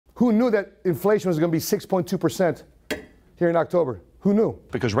Who knew that inflation was going to be 6.2% here in October? Who knew?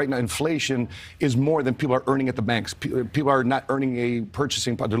 Because right now inflation is more than people are earning at the banks. People are not earning a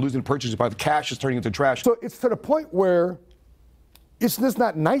purchasing power. They're losing purchasing power. The cash is turning into trash. So it's to the point where it's just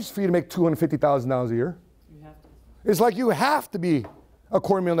not nice for you to make $250,000 a year. It's like you have to be a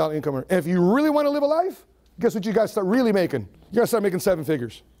 $250,000 income earner. And if you really want to live a life, guess what you got to start really making? You got to start making 7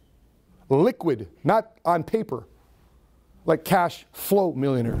 figures. Liquid, not on paper. Like cash flow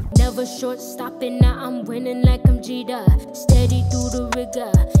millionaire. Never short stopping, now I'm winning like I'm Jeter. Steady through the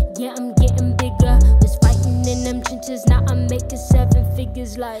rigor, yeah, I'm getting bigger. Was fighting in them trenches, now I'm making 7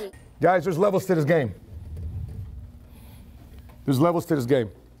 figures like. Guys, there's levels to this game. There's levels to this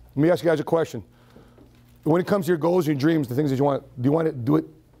game. Let me ask you guys a question. When it comes to your goals, your dreams, the things that you want, do you want to do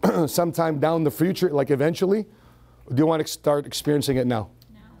it sometime down the future, like eventually? Or do you want to start experiencing it now?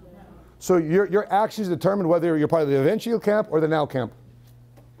 So your actions determine whether you're part of the eventual camp or the now camp.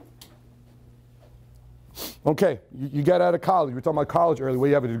 Okay, you got out of college. We were talking about college earlier, whether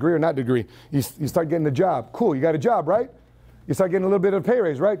you have a degree or not degree. You start getting a job. Cool, you got a job, right? You start getting a little bit of a pay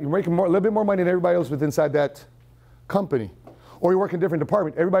raise, right? You're making a little bit more money than everybody else within inside that company. Or you work in a different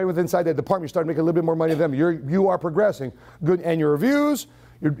department. Everybody within inside that department, you start making a little bit more money than them. You are progressing. Good annual reviews.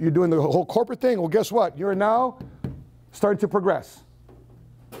 You're doing the whole corporate thing. Well, guess what? You're now starting to progress.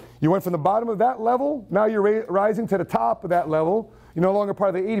 You went from the bottom of that level, now you're rising to the top of that level. You're no longer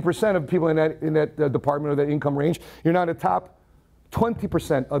part of the 80% of people in that department or that income range. You're now in the top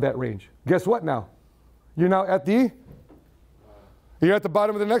 20% of that range. Guess what now? You're now at the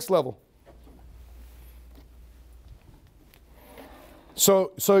bottom of the next level.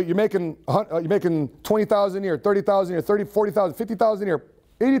 So you're making 20,000 a year, 30,000 a year, 30, 40,000, 50,000 a year,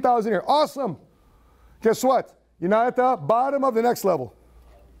 80,000 a year. Awesome. Guess what? You're now at the bottom of the next level.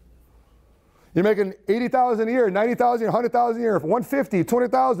 You're making 80,000 a year, 90,000 a year, 100,000 a year, 150,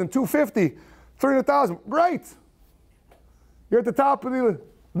 200,000, 250, 300,000. Great. You're at the top of the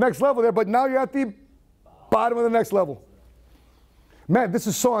next level there, but now you're at the bottom of the next level. Man, this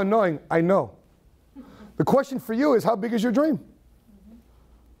is so annoying, I know. The question for you is, how big is your dream?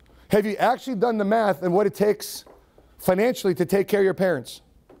 Have you actually done the math and what it takes financially to take care of your parents?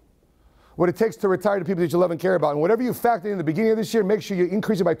 What it takes to retire to people that you love and care about? And whatever you factor in the beginning of this year, make sure you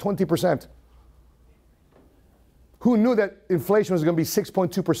increase it by 20%. Who knew that inflation was going to be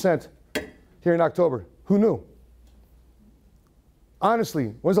 6.2% here in October? Who knew?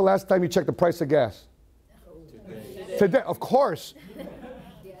 Honestly, when's the last time you checked the price of gas? Today, of course.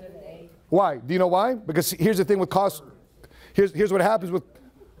 Why? Do you know why? Because here's the thing with cost. Here's what happens with.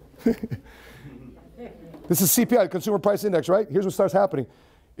 This is CPI, Consumer Price Index, right? Here's what starts happening.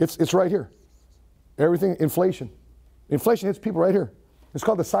 It's right here. Everything, inflation. Inflation hits people right here. It's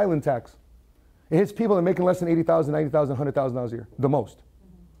called the silent tax. It hits people that are making less than $80,000, $90,000, $100,000 a year, the most.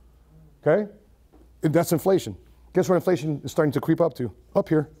 Okay? That's inflation. Guess where inflation is starting to creep up to? Up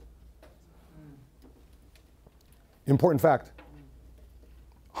here. Important fact.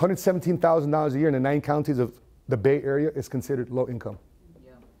 $117,000 a year in the 9 counties of the Bay Area is considered low income.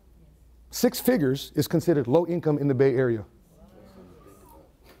 6 figures is considered low income in the Bay Area.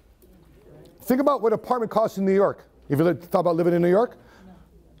 Think about what an apartment costs in New York. If you thought about living in New York,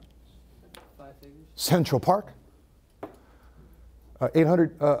 Central Park,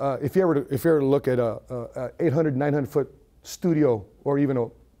 800. If you ever to look at a 800, 900 foot studio or even a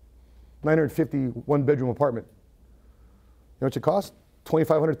 950 one-bedroom apartment, you know what it costs?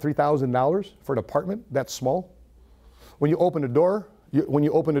 $2,500, $3,000 for an apartment that small. When you open the door,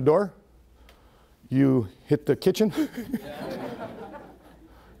 you hit the kitchen,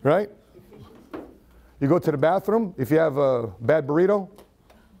 right? You go to the bathroom. If you have a bad burrito,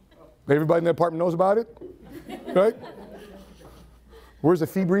 everybody in the apartment knows about it, right? Where's the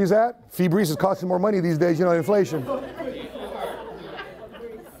Febreze at? Febreze is costing more money these days, you know, inflation.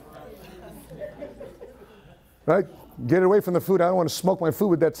 Right? Get it away from the food. I don't want to smoke my food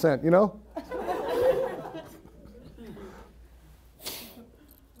with that scent, you know?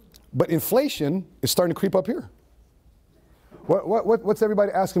 But inflation is starting to creep up here. What's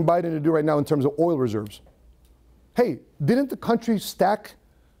everybody asking Biden to do right now in terms of oil reserves? Hey, didn't the country stack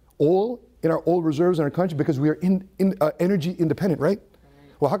oil in our oil reserves in our country because we are energy independent, right?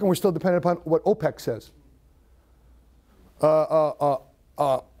 Well, how come we're still dependent upon what OPEC says?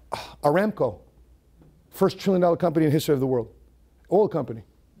 Aramco, first $1 trillion company in the history of the world. Oil company,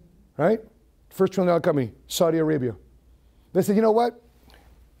 right? First $1 trillion company, Saudi Arabia. They said, you know what?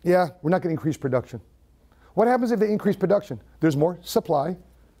 Yeah, we're not going to increase production. What happens if they increase production? There's more supply,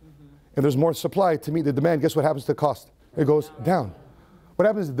 and there's more supply to meet the demand. Guess what happens to the cost? It goes down. What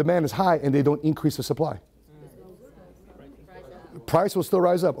happens if the demand is high and they don't increase the supply? Price will still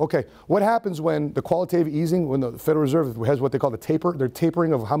rise up. Okay, what happens when the quantitative easing, when the Federal Reserve has what they call the taper, they're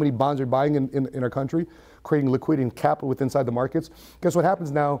tapering of how many bonds they're buying in our country, creating liquidity and capital within inside the markets. Guess what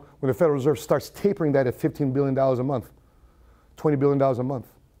happens now when the Federal Reserve starts tapering that at $15 billion a month, $20 billion a month?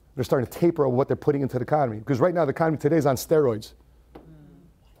 They're starting to taper what they're putting into the economy. Because right now the economy today is on steroids.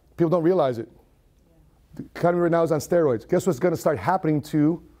 People don't realize it. The economy right now is on steroids. Guess what's going to start happening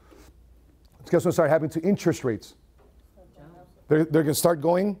to, interest rates? They're going to start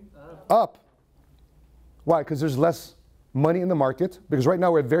going up. Why? Because there's less money in the market. Because right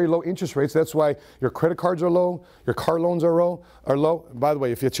now we're at very low interest rates. That's why your credit cards are low, your car loans are low. By the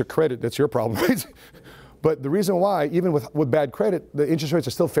way, if it's your credit, that's your problem, right? But the reason why, even with bad credit, the interest rates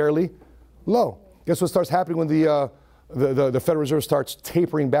are still fairly low. Guess what starts happening when the Federal Reserve starts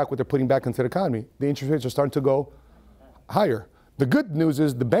tapering back what they're putting back into the economy? The interest rates are starting to go higher. The good news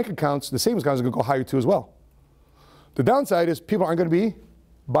is the bank accounts, the savings accounts are going to go higher too as well. The downside is people aren't going to be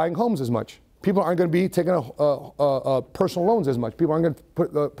buying homes as much. People aren't going to be taking personal loans as much. People aren't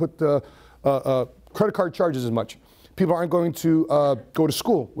going to put credit card charges as much. People aren't going to go to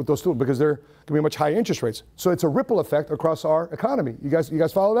school with those students because they're going to be much higher interest rates. So it's a ripple effect across our economy. You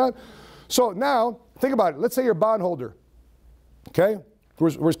guys follow that? So now, think about it. Let's say you're a bondholder. Okay?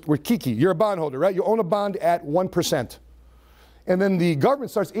 We're Kiki. You're a bondholder, right? You own a bond at 1%. And then the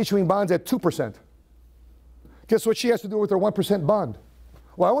government starts issuing bonds at 2%. Guess what she has to do with her 1% bond?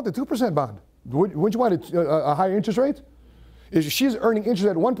 Well, I want the 2% bond. Wouldn't you want a higher interest rate? If she's earning interest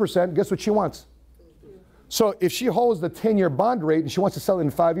at 1%, guess what she wants? So if she holds the 10-year bond rate and she wants to sell it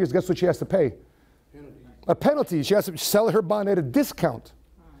in 5 years, guess what she has to pay? A penalty. She has to sell her bond at a discount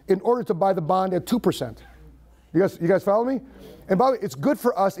in order to buy the bond at 2%. You guys follow me? And by the way, it's good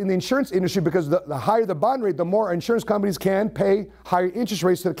for us in the insurance industry because the higher the bond rate, the more insurance companies can pay higher interest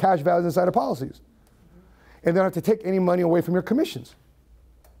rates to the cash values inside of policies. And they don't have to take any money away from your commissions.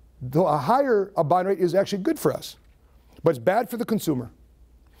 Though a higher bond rate is actually good for us, but it's bad for the consumer.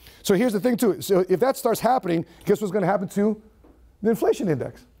 So here's the thing too. So if that starts happening, guess what's going to happen to the inflation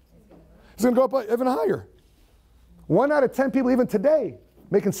index? It's going to go up even higher. 1 out of 10 people even today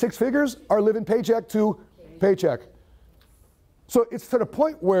making 6 figures are living paycheck to paycheck. So it's to the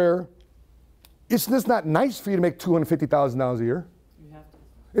point where it's just not nice for you to make $250,000 a year.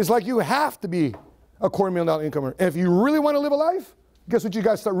 It's like you have to be a $250,000 income earner. And if you really want to live a life, guess what you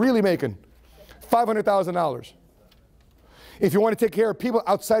guys start really making? $500,000. If you want to take care of people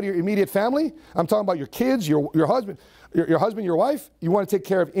outside of your immediate family, I'm talking about your kids, your husband, your wife, you want to take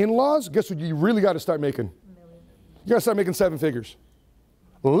care of in-laws, guess what you really got to start making? You got to start making 7 figures.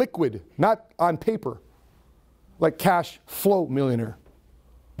 Liquid, not on paper. Like cash flow millionaire.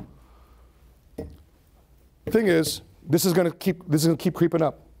 Thing is, this is going to keep creeping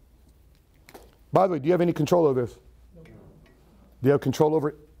up. By the way, do you have any control over this? No. Do you have control over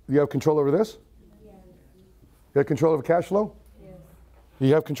it? Do you have control over this? Yes. You have control over cash flow? Yes. Do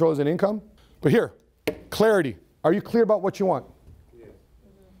you have control as an income? But here, clarity. Are you clear about what you want? Yes.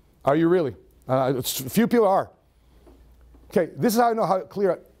 Are you really? Few people are. Okay, this is how I know how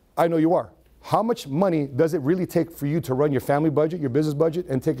clear I know you are. How much money does it really take for you to run your family budget, your business budget,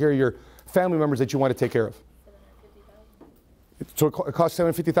 and take care of your family members that you want to take care of? So it costs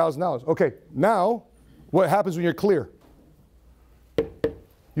 $750,000. Okay, now what happens when you're clear?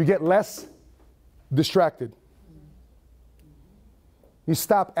 You get less distracted. You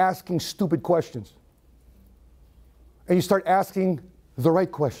stop asking stupid questions. And you start asking the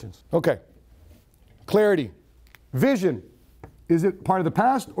right questions. Okay, clarity. Vision. Is it part of the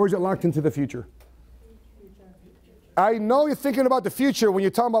past or is it locked into the future? I know you're thinking about the future when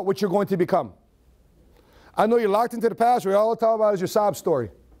you're talking about what you're going to become. I know you're locked into the past. We all talk about is your sob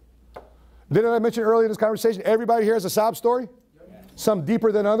story. Didn't I mention earlier in this conversation, everybody here has a sob story? Yes. Some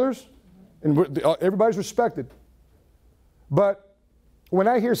deeper than others. And everybody's respected. But when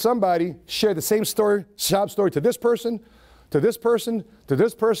I hear somebody share the same story, sob story to this person, to this person, to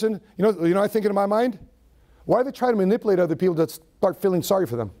this person, you know I think in my mind? Why are they trying to manipulate other people to start feeling sorry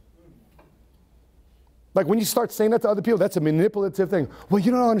for them? Like when you start saying that to other people, that's a manipulative thing. Well,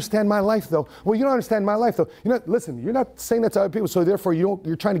 you don't understand my life, though. Well, you don't understand my life, though. Listen, you're not saying that to other people, so therefore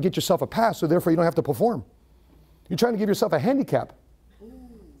you're trying to get yourself a pass, so therefore you don't have to perform. You're trying to give yourself a handicap.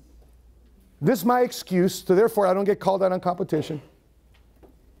 This is my excuse, so therefore I don't get called out on competition.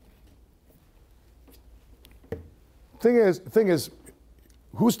 Thing is,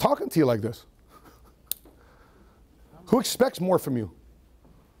 who's talking to you like this? Who expects more from you?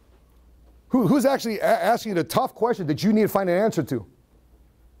 Who's actually asking you the tough question that you need to find an answer to?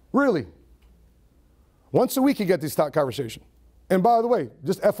 Really? Once a week you get this top conversation. And by the way,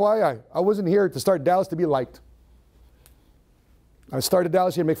 just FYI, I wasn't here to start Dallas to be liked. I started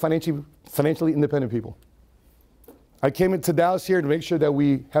Dallas here to make financially independent people. I came into Dallas here to make sure that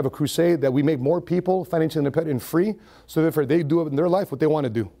we have a crusade, that we make more people financially independent and free, so therefore they do in their life what they want to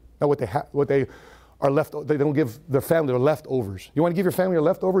do, not what they are left. They don't give their family their leftovers. You want to give your family your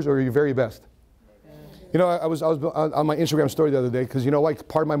leftovers or your very best? You know, I was on my Instagram story the other day because, you know, like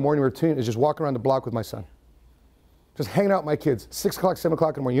part of my morning routine is just walking around the block with my son, just hanging out with my kids, 6 o'clock, 7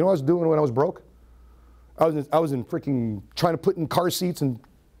 o'clock in the morning. You know what I was doing when I was broke? I was in freaking trying to put in car seats and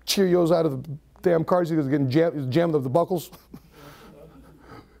Cheerios out of the damn cars because getting jammed of the buckles.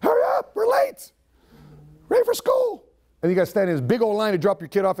 Hurry up, we're late. Ready for school. And you got to stand in this big old line to drop your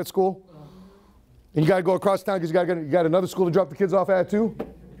kid off at school. And you got to go across town because you got another school to drop the kids off at too.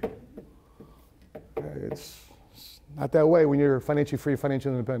 It's not that way when you're financially free,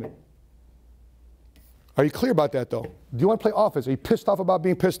 financially independent. Are you clear about that though? Do you want to play offense? Are you pissed off about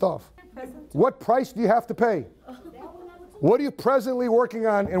being pissed off? What price do you have to pay? What are you presently working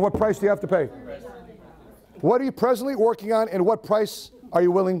on and what price do you have to pay? What are you presently working on and what price are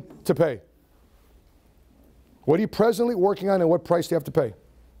you willing to pay? What are you presently working on and what price do you have to pay?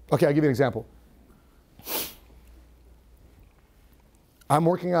 Okay, I'll give you an example. I'm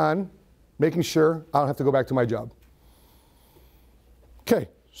working on making sure I don't have to go back to my job. Okay,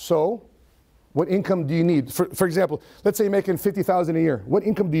 so what income do you need? For example, let's say you're making $50,000 a year. What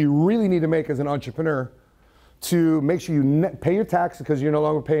income do you really need to make as an entrepreneur to make sure you pay your tax because you're no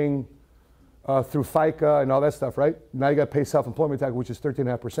longer paying through FICA and all that stuff, right? Now you got to pay self-employment tax, which is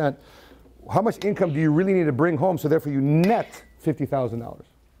 13.5%. How much income do you really need to bring home so therefore you net $50,000?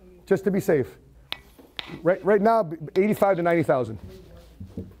 Just to be safe. Right now, 85 to 90,000.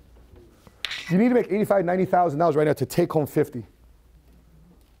 You need to make $85,000, $90,000 right now to take home 50.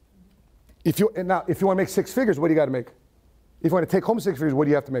 If you want to make 6 figures, what do you got to make? If you want to take home 6 figures, what do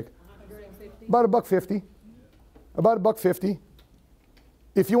you have to make? About $1.50. About $1.50.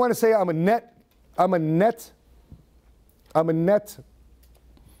 If you want to say I'm a net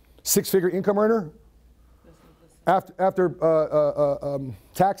 6-figure income earner after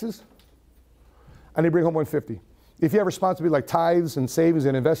taxes, I need to bring home $150. If you have responsibility like tithes and savings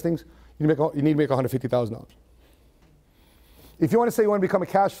and investings, you need to make $150,000. If you want to say you want to become a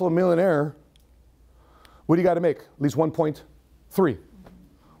cash flow millionaire, what do you got to make? At least 1.3,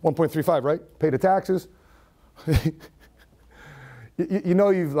 1.35, right? Pay the taxes. you know,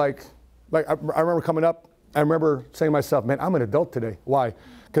 you've I remember coming up, I remember saying to myself, man, I'm an adult today. Why?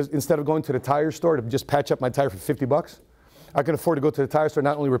 Because instead of going to the tire store to just patch up my tire for $50, I can afford to go to the tire store,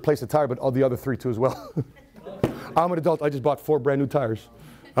 not only replace the tire, but all the other 3 too as well. I'm an adult. I just bought 4 brand new tires.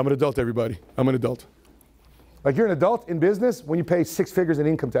 I'm an adult, everybody. I'm an adult. Like you're an adult in business when you pay 6 figures in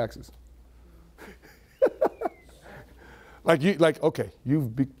income taxes. Okay, you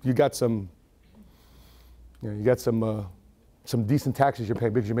got some, you got some decent taxes you're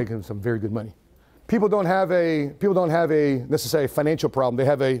paying because you're making some very good money. People don't have a necessarily financial problem. They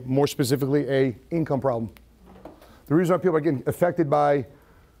have more specifically a income problem. The reason why people are getting affected by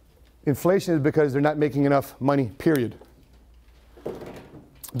inflation is because they're not making enough money, period.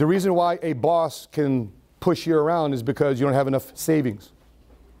 The reason why a boss can push you around is because you don't have enough savings.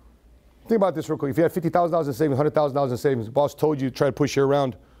 Think about this real quick. If you had $50,000 in savings, $100,000 in savings, the boss told you to try to push you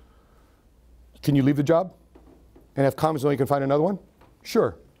around, can you leave the job and have confidence knowing you can find another one?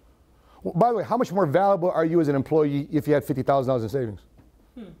 Sure. Well, by the way, how much more valuable are you as an employee if you had $50,000 in savings?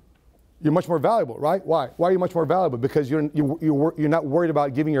 You're much more valuable, right? Why? Why are you much more valuable? Because you're not worried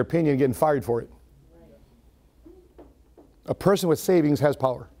about giving your opinion and getting fired for it. A person with savings has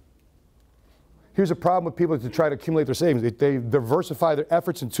power. Here's a problem with people to try to accumulate their savings. They diversify their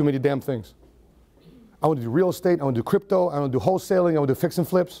efforts in too many damn things. I want to do real estate. I want to do crypto. I want to do wholesaling. I want to do fix and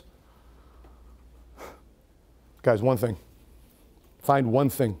flips. Guys, one thing. Find one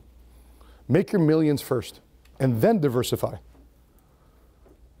thing. Make your millions first and then diversify.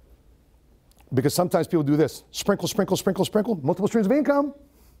 Because sometimes people do this. Sprinkle, sprinkle, sprinkle, sprinkle. Multiple streams of income.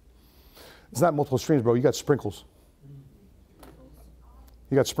 It's not multiple streams, bro. You got sprinkles.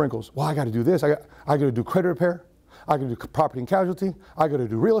 You got sprinkles. Well, I got to do this. I got to do credit repair. I got to do property and casualty. I got to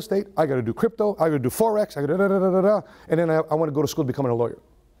do real estate. I got to do crypto. I got to do Forex. I got to da-da-da-da-da. And then I want to go to school becoming a lawyer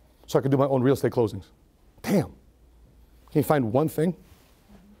so I can do my own real estate closings. Damn. Can you find one thing?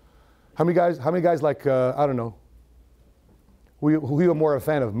 How many guys like, I don't know, who you are more a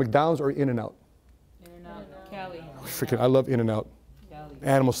fan of, McDonald's or In-N-Out? In-N-Out. Cali. Freaking, I love In-N-Out.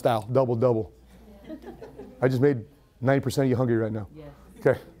 Animal style, double, double. I just made 90% of you hungry right now. Yes.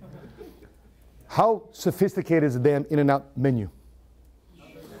 Okay. How sophisticated is the damn In-N-Out menu?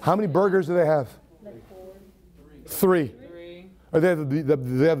 How many burgers do they have? Like 4. 3. Do they have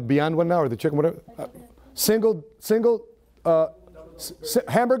the Beyond one now or the chicken, whatever? Single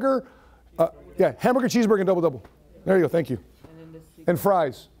Hamburger, yeah, hamburger, cheeseburger, and double-double. There you go, thank you. And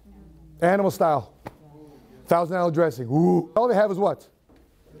fries, animal style, $1,000 dressing. Ooh. All they have is what?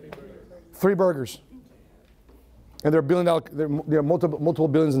 3 burgers. And they're they're multiple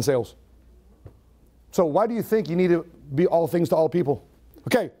billions in sales. So why do you think you need to be all things to all people?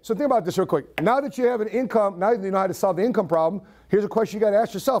 Okay, so think about this real quick. Now that you have an income, now that you know how to solve the income problem, here's a question you got to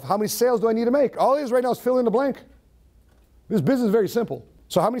ask yourself. How many sales do I need to make? All it is right now is fill in the blank. This business is very simple.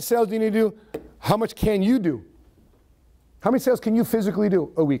 So how many sales do you need to do? How much can you do? How many sales can you physically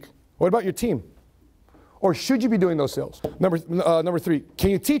do a week? What about your team? Or should you be doing those sales? Number 3, can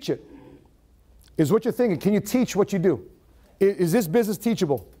you teach it? Is what you're thinking. Can you teach what you do? Is this business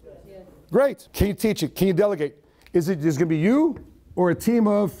teachable? Yes. Great. Can you teach it? Can you delegate? Is it just going to be you or a team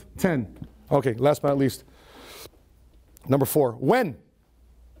of 10? Okay, last but not least. Number 4, when?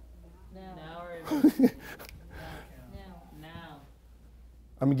 Now.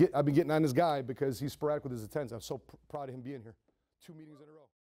 I've been getting on this guy because he's sporadic with his attendance. I'm so proud of him being here. 2 meetings in a row.